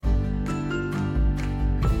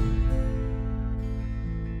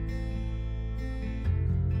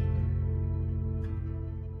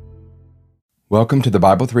Welcome to the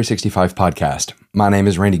Bible 365 podcast. My name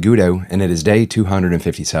is Randy Gudo, and it is day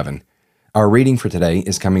 257. Our reading for today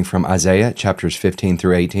is coming from Isaiah chapters 15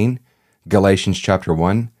 through 18, Galatians chapter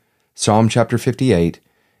 1, Psalm chapter 58,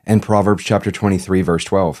 and Proverbs chapter 23, verse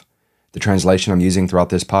 12. The translation I'm using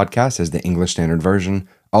throughout this podcast is the English Standard Version,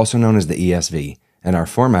 also known as the ESV, and our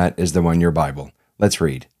format is the One Year Bible. Let's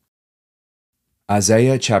read.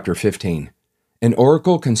 Isaiah chapter 15, an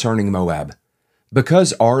oracle concerning Moab.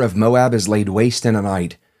 Because Ar of Moab is laid waste in a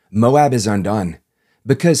night, Moab is undone.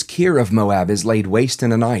 Because Kir of Moab is laid waste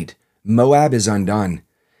in a night, Moab is undone.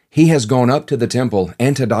 He has gone up to the temple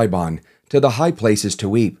and to Dibon, to the high places to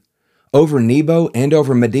weep. Over Nebo and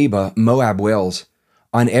over Medeba Moab wails.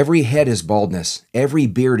 On every head is baldness, every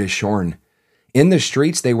beard is shorn. In the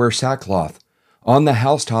streets they wear sackcloth. On the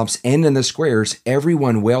housetops and in the squares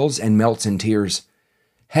everyone wails and melts in tears.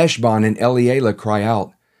 Heshbon and Elealeh cry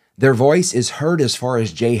out. Their voice is heard as far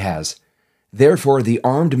as Jahaz. Therefore the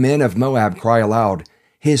armed men of Moab cry aloud.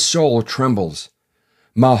 His soul trembles.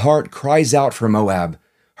 My heart cries out for Moab.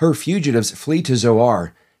 Her fugitives flee to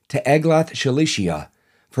Zoar, to Eglath-Shalishiah.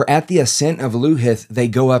 For at the ascent of Luhith they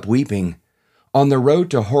go up weeping. On the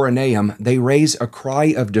road to Horonaim they raise a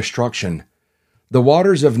cry of destruction. The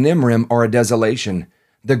waters of Nimrim are a desolation.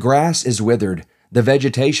 The grass is withered. The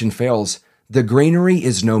vegetation fails. The greenery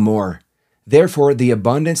is no more. Therefore the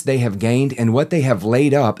abundance they have gained and what they have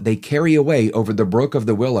laid up they carry away over the brook of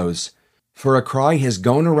the willows. For a cry has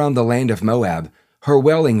gone around the land of Moab. Her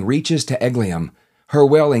wailing reaches to Eglaim. Her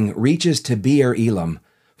wailing reaches to Beer Elam.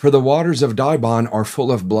 For the waters of Dibon are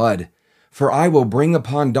full of blood. For I will bring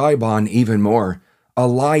upon Dibon even more, a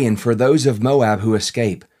lion for those of Moab who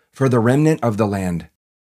escape, for the remnant of the land.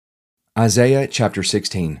 Isaiah chapter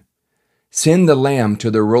 16. Send the lamb to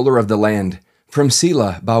the ruler of the land, from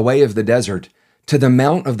Selah by way of the desert, to the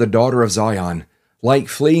mount of the daughter of Zion. Like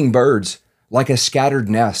fleeing birds, like a scattered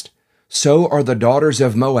nest, so are the daughters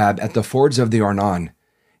of Moab at the fords of the Arnon.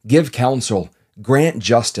 Give counsel, grant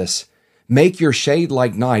justice. Make your shade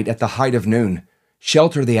like night at the height of noon.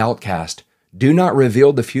 Shelter the outcast. Do not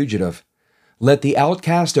reveal the fugitive. Let the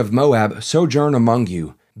outcast of Moab sojourn among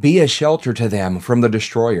you. Be a shelter to them from the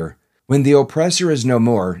destroyer. When the oppressor is no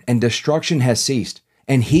more, and destruction has ceased,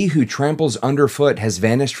 and he who tramples underfoot has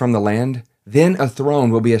vanished from the land, then a throne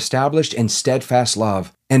will be established in steadfast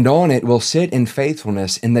love, and on it will sit in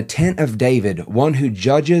faithfulness in the tent of David one who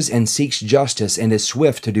judges and seeks justice and is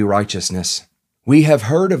swift to do righteousness. We have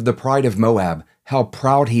heard of the pride of Moab, how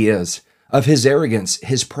proud he is, of his arrogance,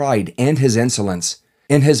 his pride, and his insolence.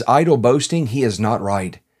 In his idle boasting he is not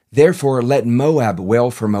right. Therefore let Moab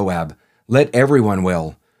wail for Moab, let everyone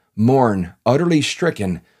wail. Mourn, utterly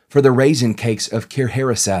stricken, for the raisin cakes of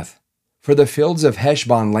Kir-Hareseth. For the fields of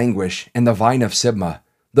Heshbon languish, and the vine of Sibmah.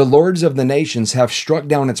 The lords of the nations have struck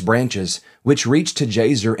down its branches, which reached to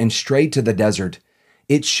Jazer and strayed to the desert.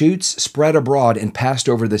 Its shoots spread abroad and passed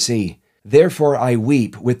over the sea. Therefore I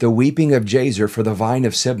weep with the weeping of Jazer for the vine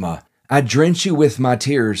of Sibmah. I drench you with my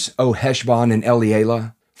tears, O Heshbon and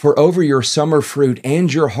Elealeh. For over your summer fruit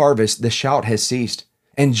and your harvest the shout has ceased,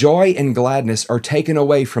 and joy and gladness are taken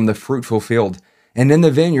away from the fruitful field. And in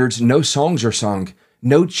the vineyards no songs are sung,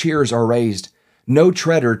 no cheers are raised, no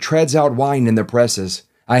treader treads out wine in the presses.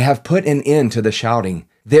 I have put an end to the shouting.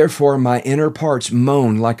 Therefore my inner parts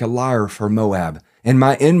moan like a lyre for Moab, and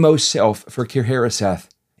my inmost self for Kir-Hareseth.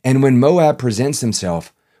 And when Moab presents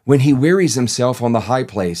himself, when he wearies himself on the high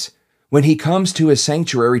place, when he comes to his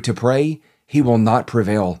sanctuary to pray, he will not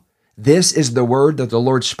prevail. This is the word that the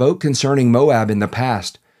Lord spoke concerning Moab in the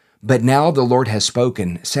past. But now the Lord has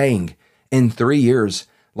spoken, saying, in 3 years,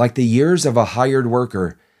 like the years of a hired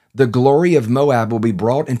worker, the glory of Moab will be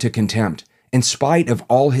brought into contempt, in spite of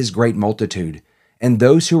all his great multitude, and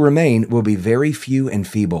those who remain will be very few and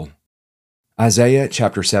feeble. Isaiah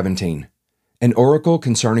chapter 17. An oracle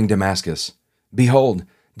concerning Damascus. Behold,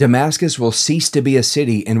 Damascus will cease to be a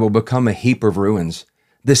city and will become a heap of ruins.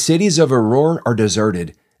 The cities of Aroer are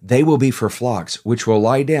deserted. They will be for flocks, which will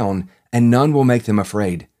lie down, and none will make them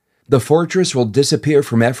afraid. The fortress will disappear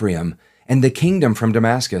from Ephraim, and the kingdom from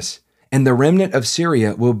Damascus. And the remnant of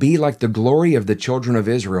Syria will be like the glory of the children of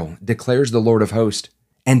Israel, declares the Lord of hosts.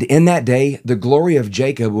 And in that day the glory of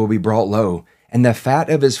Jacob will be brought low, and the fat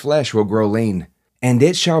of his flesh will grow lean. And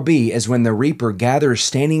it shall be as when the reaper gathers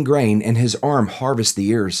standing grain, and his arm harvests the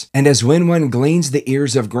ears. And as when one gleans the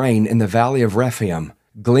ears of grain in the valley of Rephaim,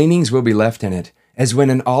 gleanings will be left in it, as when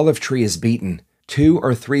an olive tree is beaten, 2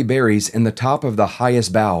 or 3 berries in the top of the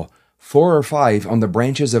highest bough, 4 or 5 on the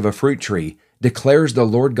branches of a fruit tree, declares the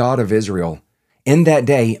Lord God of Israel. In that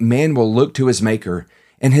day man will look to his Maker,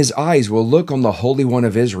 and his eyes will look on the Holy One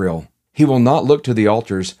of Israel. He will not look to the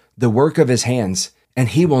altars, the work of his hands, and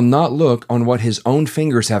he will not look on what his own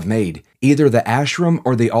fingers have made, either the Asherim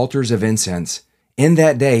or the altars of incense. In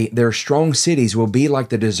that day their strong cities will be like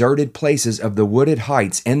the deserted places of the wooded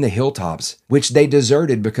heights and the hilltops, which they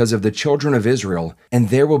deserted because of the children of Israel, and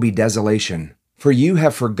there will be desolation. For you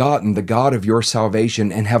have forgotten the God of your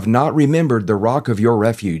salvation and have not remembered the rock of your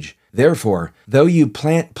refuge. Therefore, though you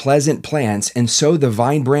plant pleasant plants and sow the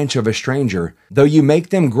vine branch of a stranger, though you make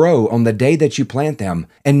them grow on the day that you plant them,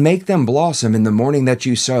 and make them blossom in the morning that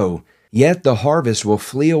you sow, yet the harvest will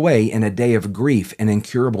flee away in a day of grief and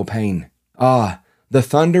incurable pain. Ah, the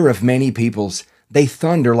thunder of many peoples, they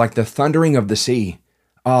thunder like the thundering of the sea.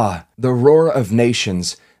 Ah, the roar of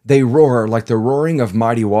nations, they roar like the roaring of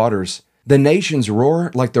mighty waters. The nations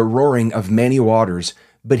roar like the roaring of many waters,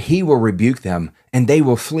 but he will rebuke them, and they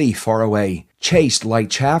will flee far away, chased like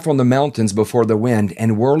chaff on the mountains before the wind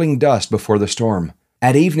and whirling dust before the storm.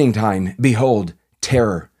 At evening time, behold,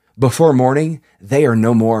 terror. Before morning, they are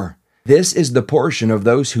no more. This is the portion of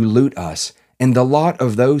those who loot us, and the lot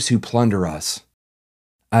of those who plunder us.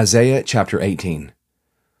 Isaiah chapter 18.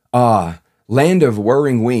 Ah, land of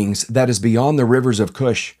whirring wings that is beyond the rivers of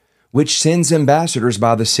Cush, which sends ambassadors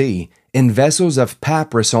by the sea, in vessels of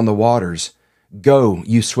Papyrus on the waters. Go,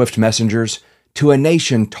 you swift messengers, to a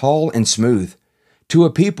nation tall and smooth, to a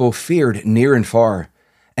people feared near and far,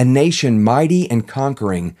 a nation mighty and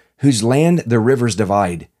conquering, whose land the rivers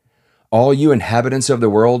divide. All you inhabitants of the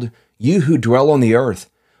world, you who dwell on the earth,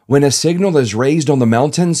 when a signal is raised on the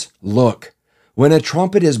mountains, look. When a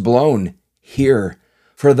trumpet is blown, hear.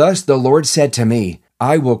 For thus the Lord said to me,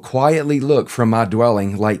 I will quietly look from my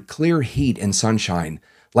dwelling like clear heat in sunshine,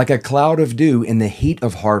 like a cloud of dew in the heat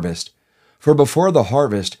of harvest. For before the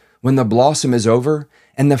harvest, when the blossom is over,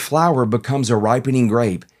 and the flower becomes a ripening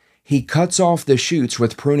grape, he cuts off the shoots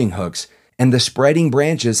with pruning hooks, and the spreading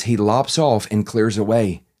branches he lops off and clears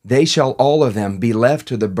away. They shall all of them be left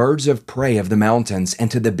to the birds of prey of the mountains and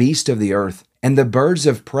to the beasts of the earth. And the birds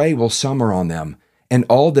of prey will summer on them, and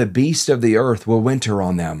all the beasts of the earth will winter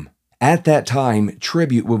on them. At that time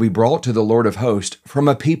tribute will be brought to the Lord of hosts from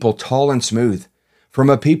a people tall and smooth, from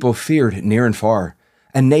a people feared near and far,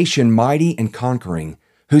 a nation mighty and conquering,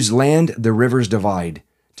 whose land the rivers divide,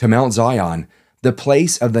 to Mount Zion, the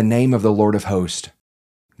place of the name of the Lord of hosts.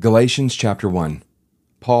 Galatians chapter 1.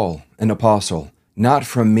 Paul, an apostle, not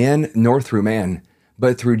from men nor through man,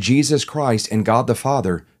 but through Jesus Christ and God the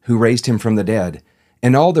Father, who raised him from the dead,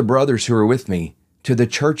 and all the brothers who are with me, to the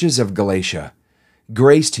churches of Galatia.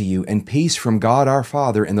 Grace to you and peace from God our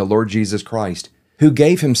Father and the Lord Jesus Christ, who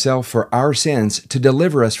gave himself for our sins to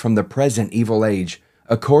deliver us from the present evil age,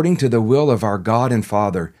 according to the will of our God and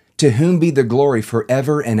Father, to whom be the glory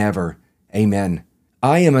forever and ever. Amen.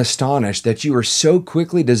 I am astonished that you are so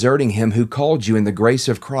quickly deserting him who called you in the grace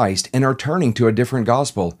of Christ and are turning to a different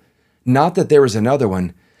gospel. Not that there is another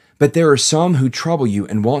one, but there are some who trouble you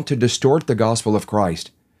and want to distort the gospel of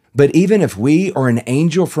Christ. But even if we or an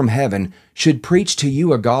angel from heaven should preach to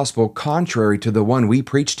you a gospel contrary to the one we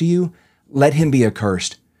preach to you, let him be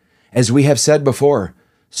accursed. As we have said before,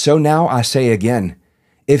 so now I say again,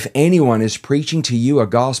 if anyone is preaching to you a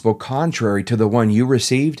gospel contrary to the one you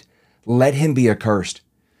received, let him be accursed.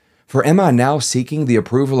 For am I now seeking the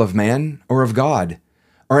approval of man or of God?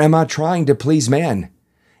 Or am I trying to please man?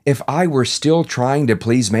 If I were still trying to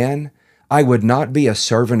please man, I would not be a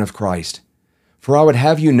servant of Christ. For I would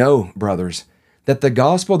have you know, brothers, that the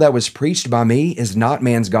gospel that was preached by me is not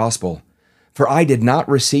man's gospel. For I did not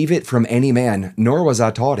receive it from any man, nor was I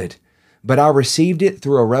taught it, but I received it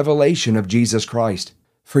through a revelation of Jesus Christ.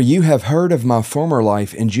 For you have heard of my former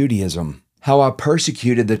life in Judaism, how I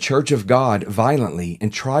persecuted the church of God violently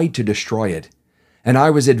and tried to destroy it. And I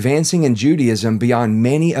was advancing in Judaism beyond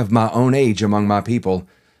many of my own age among my people.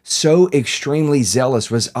 So extremely zealous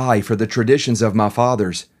was I for the traditions of my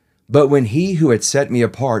fathers. But when he who had set me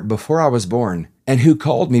apart before I was born, and who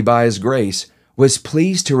called me by his grace, was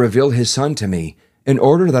pleased to reveal his Son to me, in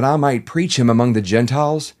order that I might preach him among the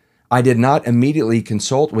Gentiles, I did not immediately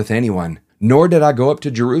consult with anyone, nor did I go up to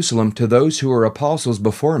Jerusalem to those who were apostles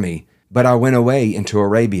before me, but I went away into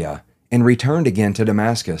Arabia, and returned again to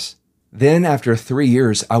Damascus. Then after 3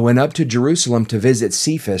 years I went up to Jerusalem to visit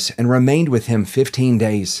Cephas, and remained with him 15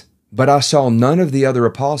 days. But I saw none of the other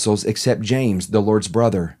apostles except James, the Lord's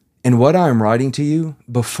brother. And what I am writing to you,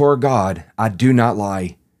 before God, I do not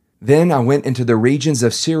lie. Then I went into the regions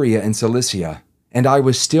of Syria and Cilicia, and I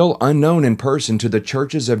was still unknown in person to the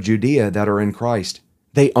churches of Judea that are in Christ.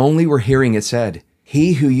 They only were hearing it said,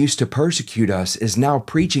 He who used to persecute us is now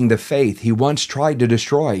preaching the faith he once tried to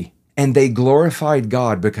destroy, and they glorified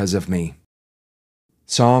God because of me.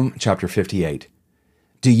 Psalm chapter 58.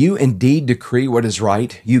 Do you indeed decree what is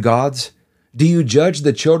right, you gods? Do you judge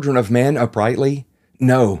the children of man uprightly?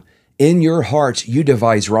 No, in your hearts you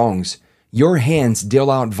devise wrongs. Your hands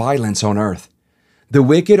deal out violence on earth. The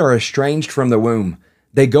wicked are estranged from the womb.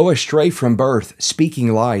 They go astray from birth,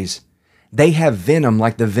 speaking lies. They have venom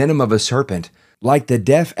like the venom of a serpent, like the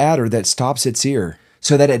deaf adder that stops its ear,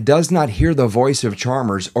 so that it does not hear the voice of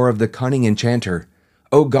charmers or of the cunning enchanter.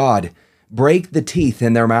 O God, break the teeth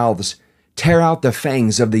in their mouths. Tear out the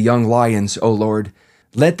fangs of the young lions, O Lord.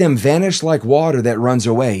 Let them vanish like water that runs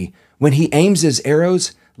away. When he aims his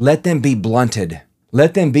arrows, let them be blunted.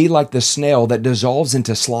 Let them be like the snail that dissolves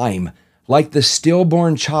into slime, like the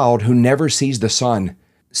stillborn child who never sees the sun.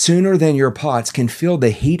 Sooner than your pots can feel the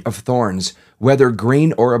heat of thorns, whether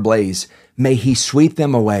green or ablaze, may he sweep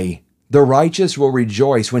them away. The righteous will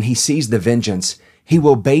rejoice when he sees the vengeance. He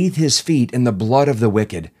will bathe his feet in the blood of the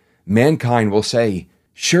wicked. Mankind will say,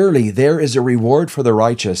 surely there is a reward for the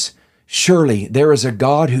righteous. Surely there is a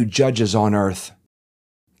God who judges on earth.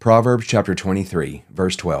 Proverbs chapter 23,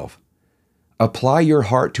 verse 12. Apply your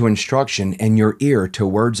heart to instruction and your ear to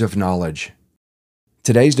words of knowledge.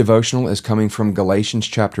 Today's devotional is coming from Galatians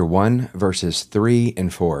chapter 1, verses 3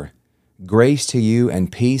 and 4. Grace to you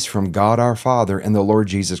and peace from God our Father and the Lord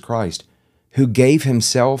Jesus Christ, who gave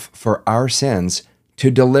himself for our sins to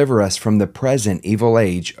deliver us from the present evil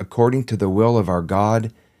age according to the will of our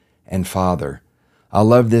God and Father. I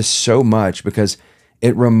love this so much because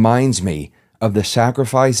it reminds me of the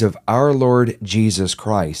sacrifice of our Lord Jesus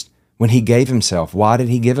Christ when he gave himself. Why did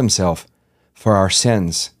he give himself? For our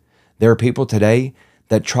sins. There are people today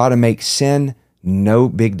that try to make sin no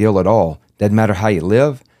big deal at all. Doesn't matter how you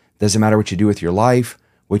live. Doesn't matter what you do with your life,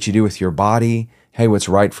 what you do with your body. Hey, what's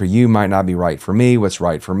right for you might not be right for me. What's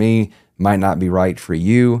right for me might not be right for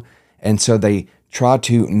you. And so they try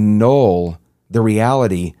to null the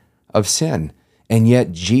reality of sin. And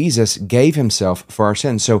yet Jesus gave himself for our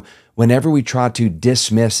sins. So whenever we try to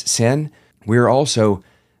dismiss sin, we're also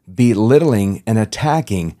belittling and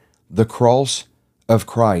attacking the cross of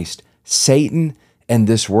Christ. Satan and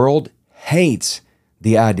this world hates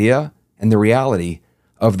the idea and the reality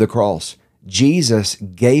of the cross. Jesus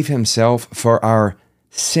gave himself for our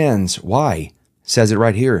sins. Why? It says it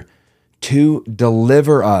right here. To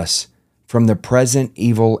deliver us from the present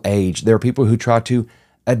evil age. There are people who try to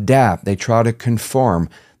adapt. They try to conform.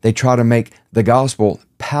 They try to make the gospel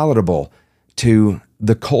palatable to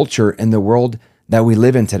the culture and the world that we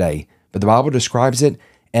live in today. But the Bible describes it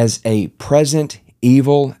as a present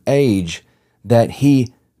evil age that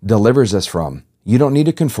he delivers us from. You don't need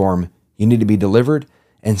to conform. You need to be delivered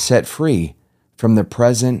and set free from the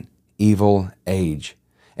present evil age.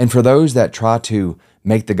 And for those that try to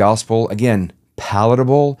make the gospel, again,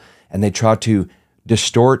 palatable, and they try to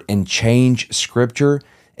distort and change Scripture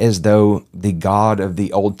as though the God of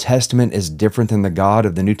the Old Testament is different than the God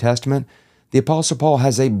of the New Testament, the Apostle Paul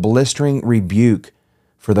has a blistering rebuke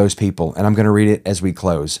for those people. And I'm going to read it as we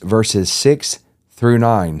close. Verses 6 through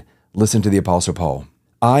 9. Listen to the Apostle Paul.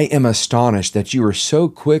 I am astonished that you are so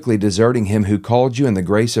quickly deserting him who called you in the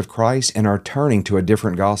grace of Christ and are turning to a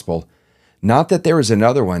different gospel. Not that there is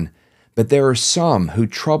another one, but there are some who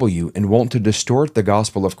trouble you and want to distort the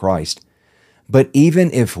gospel of Christ. But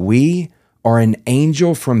even if we or an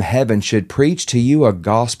angel from heaven should preach to you a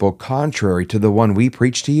gospel contrary to the one we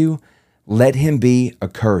preach to you, let him be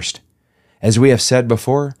accursed. As we have said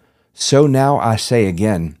before, so now I say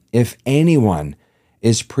again, if anyone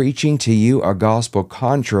is preaching to you a gospel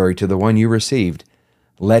contrary to the one you received,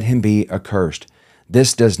 let him be accursed.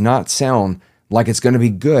 This does not sound like it's going to be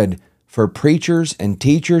good for preachers and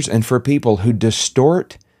teachers and for people who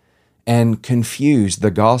distort and confuse the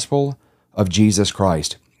gospel of Jesus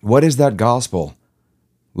Christ. What is that gospel?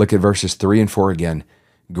 Look at verses 3 and 4 again.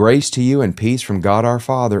 Grace to you and peace from God our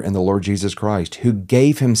Father and the Lord Jesus Christ, who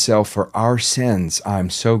gave himself for our sins. I'm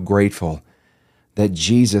so grateful that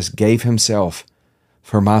Jesus gave himself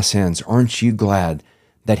for my sins. Aren't you glad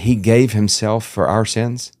that he gave himself for our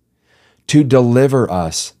sins? To deliver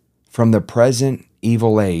us from the present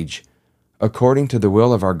evil age, according to the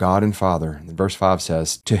will of our God and Father. Verse 5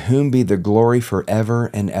 says, to whom be the glory forever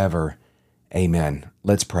and ever. Amen.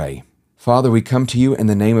 Let's pray. Father, we come to you in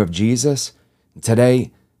the name of Jesus.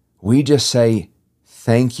 Today, we just say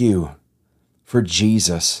thank you for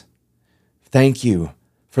Jesus. Thank you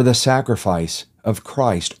for the sacrifice of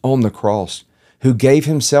Christ on the cross, who gave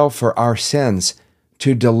himself for our sins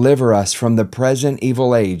to deliver us from the present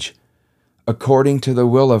evil age, according to the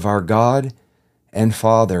will of our God and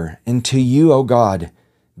Father. And to you, O God,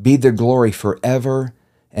 be the glory forever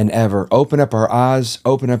and ever. Open up our eyes,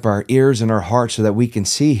 open up our ears and our hearts so that we can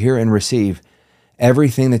see, hear, and receive.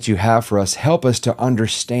 everything that you have for us. Help us to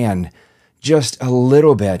understand just a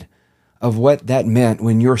little bit of what that meant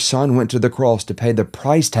when your Son went to the cross to pay the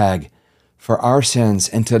price tag for our sins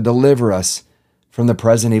and to deliver us from the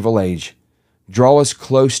present evil age. Draw us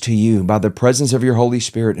close to you by the presence of your Holy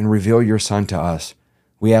Spirit and reveal your Son to us.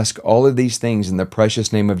 We ask all of these things in the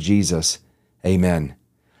precious name of Jesus. Amen.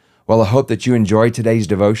 Well, I hope that you enjoyed today's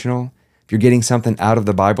devotional. If you're getting something out of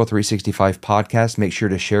the Bible 365 podcast, make sure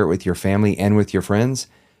to share it with your family and with your friends.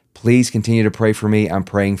 Please continue to pray for me. I'm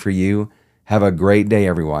praying for you. Have a great day,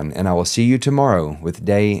 everyone, and I will see you tomorrow with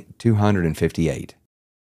day 258.